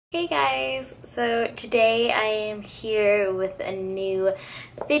Hey guys, so today I am here with a new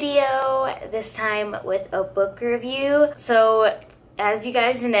video, this time with a book review. So as you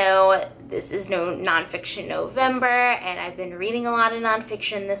guys know, this is nonfiction November and I've been reading a lot of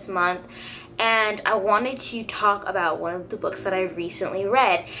nonfiction this month, and I wanted to talk about one of the books that I recently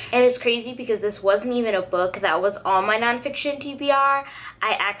read. And it's crazy because this wasn't even a book that was on my nonfiction TBR.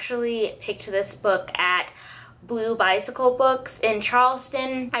 I actually picked this book at Blue Bicycle Books in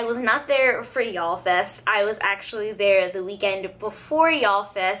Charleston. I was not there for Y'all Fest. I was actually there the weekend before Y'all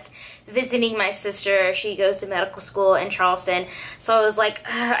Fest visiting my sister. She goes to medical school in Charleston. So I was like,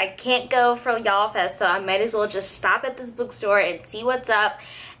 I can't go for Y'all Fest, so I might as well just stop at this bookstore and see what's up.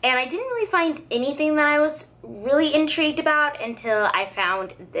 And I didn't really find anything that I was really intrigued about until I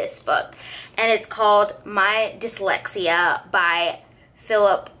found this book. And it's called My Dyslexia by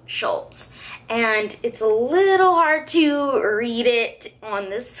Schultz. And it's a little hard to read it on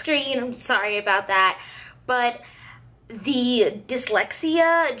the screen. I'm sorry about that. But the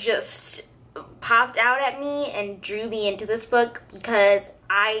dyslexia just popped out at me and drew me into this book because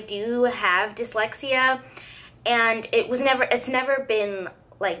I do have dyslexia, and it's never been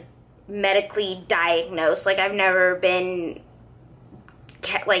like medically diagnosed. Like I've never been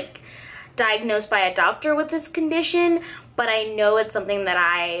diagnosed by a doctor with this condition, but I know it's something that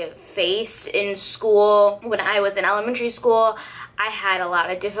I faced in school. When I was in elementary school, I had a lot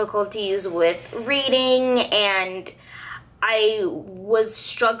of difficulties with reading, and I was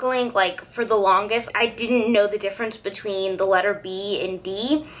struggling for the longest. I didn't know the difference between the letter B and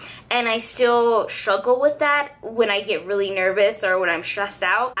D, and I still struggle with that when I get really nervous or when I'm stressed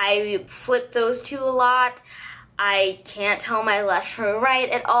out. I flip those two a lot. I can't tell my left from right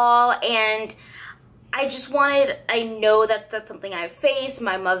at all, and I know that that's something I've faced.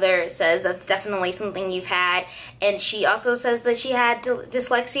 My mother says that's definitely something you've had, and she also says that she had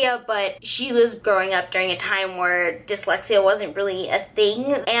dyslexia, but she was growing up during a time where dyslexia wasn't really a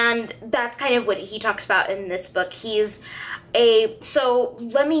thing, and that's kind of what he talks about in this book. So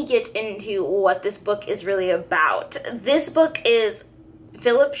let me get into what this book is really about. This book is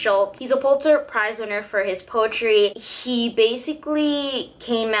Schultz. He's a Pulitzer Prize winner for his poetry. He basically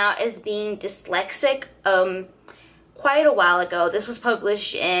came out as being dyslexic quite a while ago. This was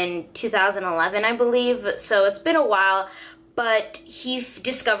published in 2011, I believe, so it's been a while, but he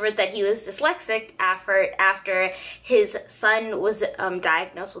discovered that he was dyslexic after his son was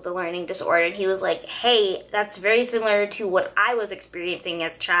diagnosed with a learning disorder, and he was like, hey, that's very similar to what I was experiencing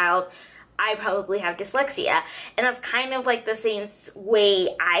as a child. I probably have dyslexia. And that's kind of like the same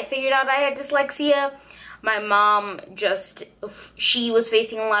way I figured out I had dyslexia. My mom she was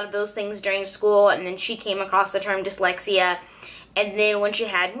facing a lot of those things during school, and then she came across the term dyslexia. And then when she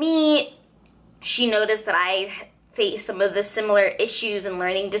had me, she noticed that I faced some of the similar issues and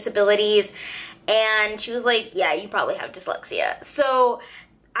learning disabilities. And she was like, yeah, you probably have dyslexia. So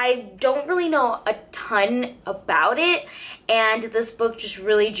I don't really know a ton about it, and this book just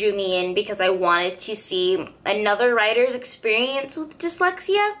really drew me in because I wanted to see another writer's experience with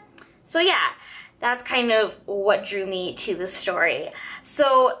dyslexia. So yeah, that's kind of what drew me to the story.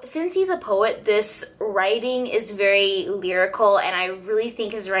 So since he's a poet, this writing is very lyrical, and I really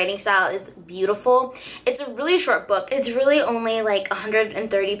think his writing style is beautiful. It's a really short book. It's really only like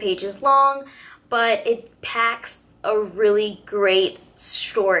 130 pages long, but it packs a really great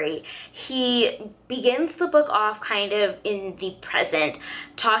story. He begins the book off kind of in the present,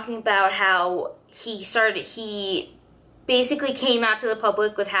 talking about how he basically came out to the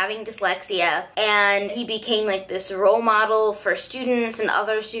public with having dyslexia, and he became like this role model for students and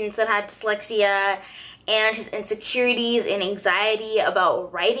other students that had dyslexia, and his insecurities and anxiety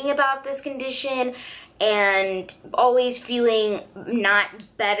about writing about this condition, and always feeling not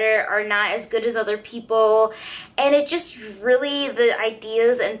better or not as good as other people. And it just really, the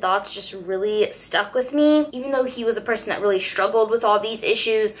ideas and thoughts just really stuck with me. Even though he was a person that really struggled with all these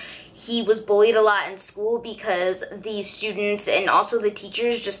issues, he was bullied a lot in school because the students and also the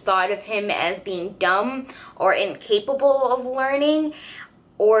teachers just thought of him as being dumb or incapable of learning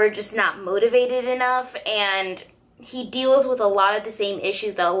or just not motivated enough. And he deals with a lot of the same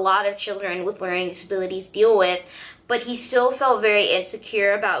issues that a lot of children with learning disabilities deal with, but he still felt very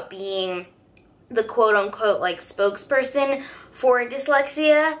insecure about being the quote-unquote spokesperson for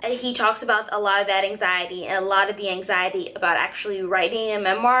dyslexia. He talks about a lot of that anxiety and a lot of the anxiety about actually writing a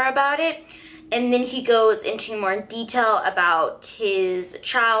memoir about it. And then he goes into more detail about his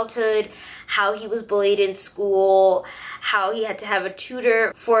childhood, how he was bullied in school, how he had to have a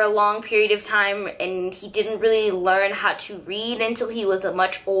tutor for a long period of time, and he didn't really learn how to read until he was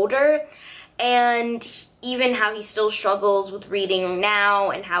much older. and even how he still struggles with reading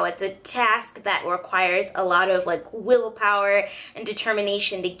now, and how it's a task that requires a lot of like willpower and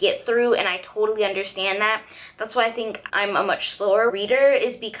determination to get through, and I totally understand that. That's why I think I'm a much slower reader,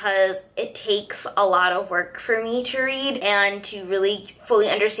 is because it takes a lot of work for me to read and to really fully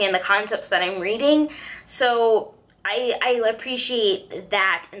understand the concepts that I'm reading. So I appreciate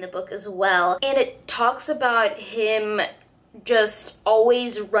that in the book as well. And it talks about him just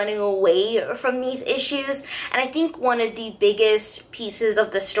always running away from these issues, and I think one of the biggest pieces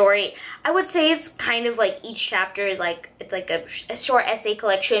of the story, I would say it's kind of like each chapter is like, it's like a short essay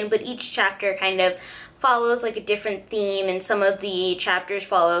collection, but each chapter kind of follows like a different theme, and some of the chapters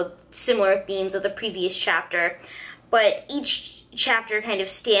follow similar themes of the previous chapter, but each chapter kind of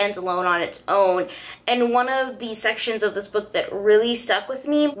stands alone on its own. And one of the sections of this book that really stuck with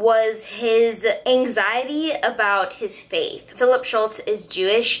me was his anxiety about his faith. Philip Schultz is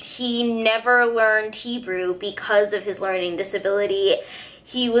Jewish. He never learned Hebrew because of his learning disability.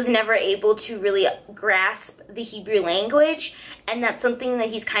 He was never able to really grasp the Hebrew language, and that's something that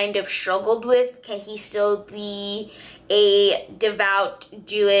he's kind of struggled with. Can he still be a devout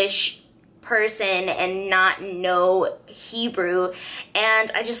Jewish person and not know Hebrew?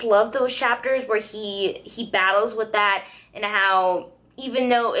 And I just love those chapters where he battles with that, and how even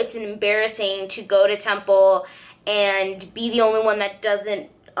though it's embarrassing to go to temple and be the only one that doesn't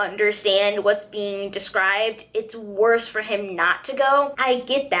understand what's being described, it's worse for him not to go. I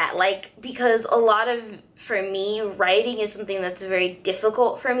get that, like, because a lot of, for me, writing is something that's very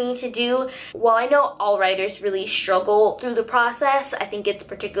difficult for me to do. While I know all writers really struggle through the process, I think it's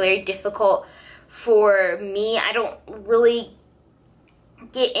particularly difficult for me. I don't really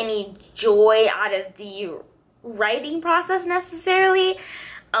get any joy out of the writing process necessarily,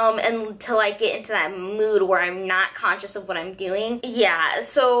 until I get into that mood where I'm not conscious of what I'm doing. Yeah,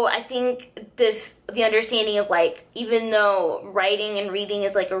 so I think the understanding of, like, even though writing and reading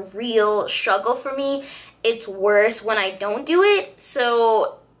is like a real struggle for me, it's worse when I don't do it.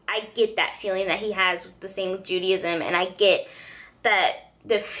 So I get that feeling that he has the same with Judaism, and I get that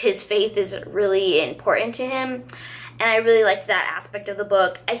his faith is really important to him, and I really liked that aspect of the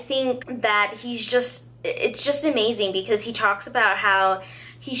book. I think that it's just amazing because he talks about how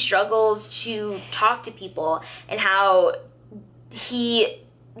he struggles to talk to people, and how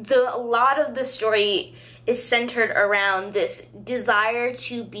a lot of the story is centered around this desire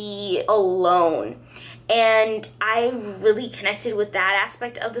to be alone. And I really connected with that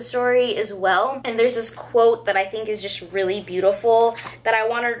aspect of the story as well. And there's this quote that I think is just really beautiful that I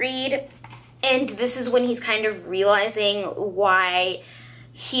want to read. And this is when he's kind of realizing why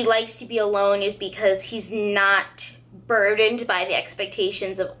he likes to be alone, is because he's not burdened by the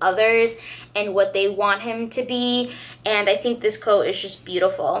expectations of others and what they want him to be. And I think this quote is just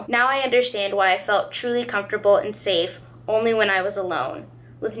beautiful. Now I understand why I felt truly comfortable and safe only when I was alone,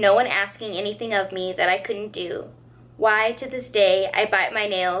 with no one asking anything of me that I couldn't do. Why, to this day, I bite my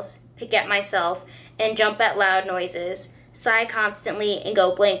nails, pick at myself, and jump at loud noises, sigh constantly, and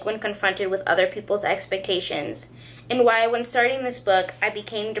go blank when confronted with other people's expectations. And why, when starting this book, I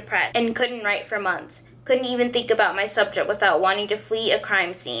became depressed and couldn't write for months, couldn't even think about my subject without wanting to flee a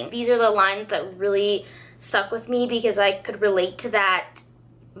crime scene. These are the lines that really stuck with me because I could relate to that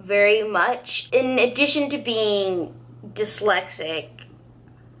very much. In addition to being dyslexic,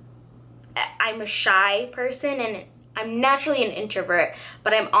 I'm a shy person, and I'm naturally an introvert,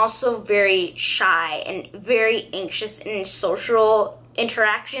 but I'm also very shy and very anxious in social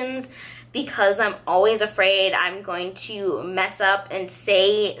interactions because I'm always afraid I'm going to mess up and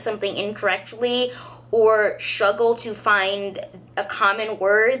say something incorrectly, or struggle to find a common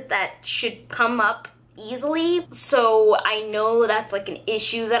word that should come up easily. So I know that's like an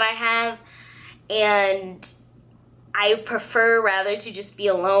issue that I have, and I prefer rather to just be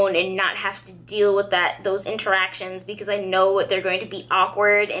alone and not have to deal with those interactions, because I know they're going to be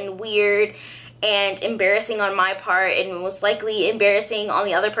awkward and weird and embarrassing on my part, and most likely embarrassing on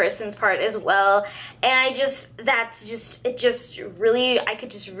the other person's part as well. And I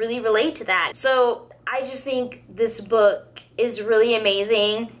could just really relate to that. So I just think this book is really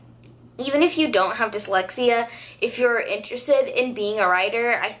amazing. Even if you don't have dyslexia, if you're interested in being a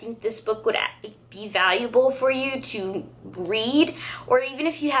writer, I think this book would be valuable for you to read. Or even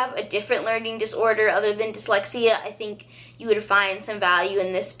if you have a different learning disorder other than dyslexia, I think you would find some value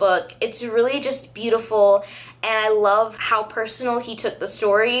in this book. It's really just beautiful, and I love how personal he took the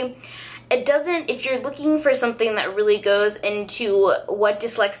story. It doesn't, if you're looking for something that really goes into what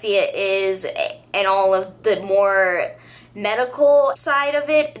dyslexia is and all of the more medical side of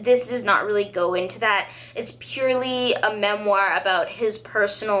it. This does not really go into that. It's purely a memoir about his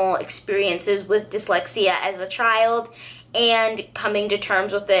personal experiences with dyslexia as a child and coming to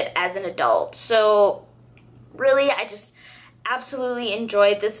terms with it as an adult. So really, I just absolutely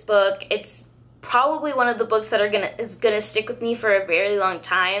enjoyed this book. It's probably one of the books that is gonna stick with me for a very long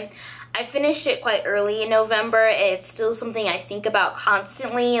time. I finished it quite early in November. It's still something I think about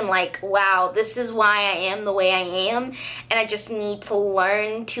constantly and like, wow, this is why I am the way I am, and I just need to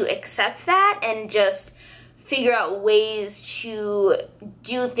learn to accept that and just figure out ways to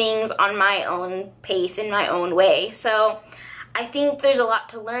do things on my own pace, in my own way. So I think there's a lot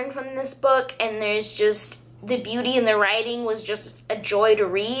to learn from this book, and there's just the beauty in the writing was just a joy to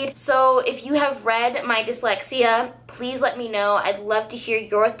read. So if you have read My Dyslexia, please let me know. I'd love to hear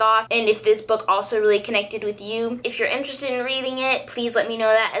your thoughts and if this book also really connected with you. If you're interested in reading it, please let me know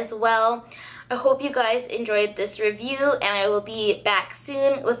that as well. I hope you guys enjoyed this review, and I will be back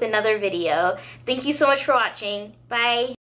soon with another video. Thank you so much for watching. Bye!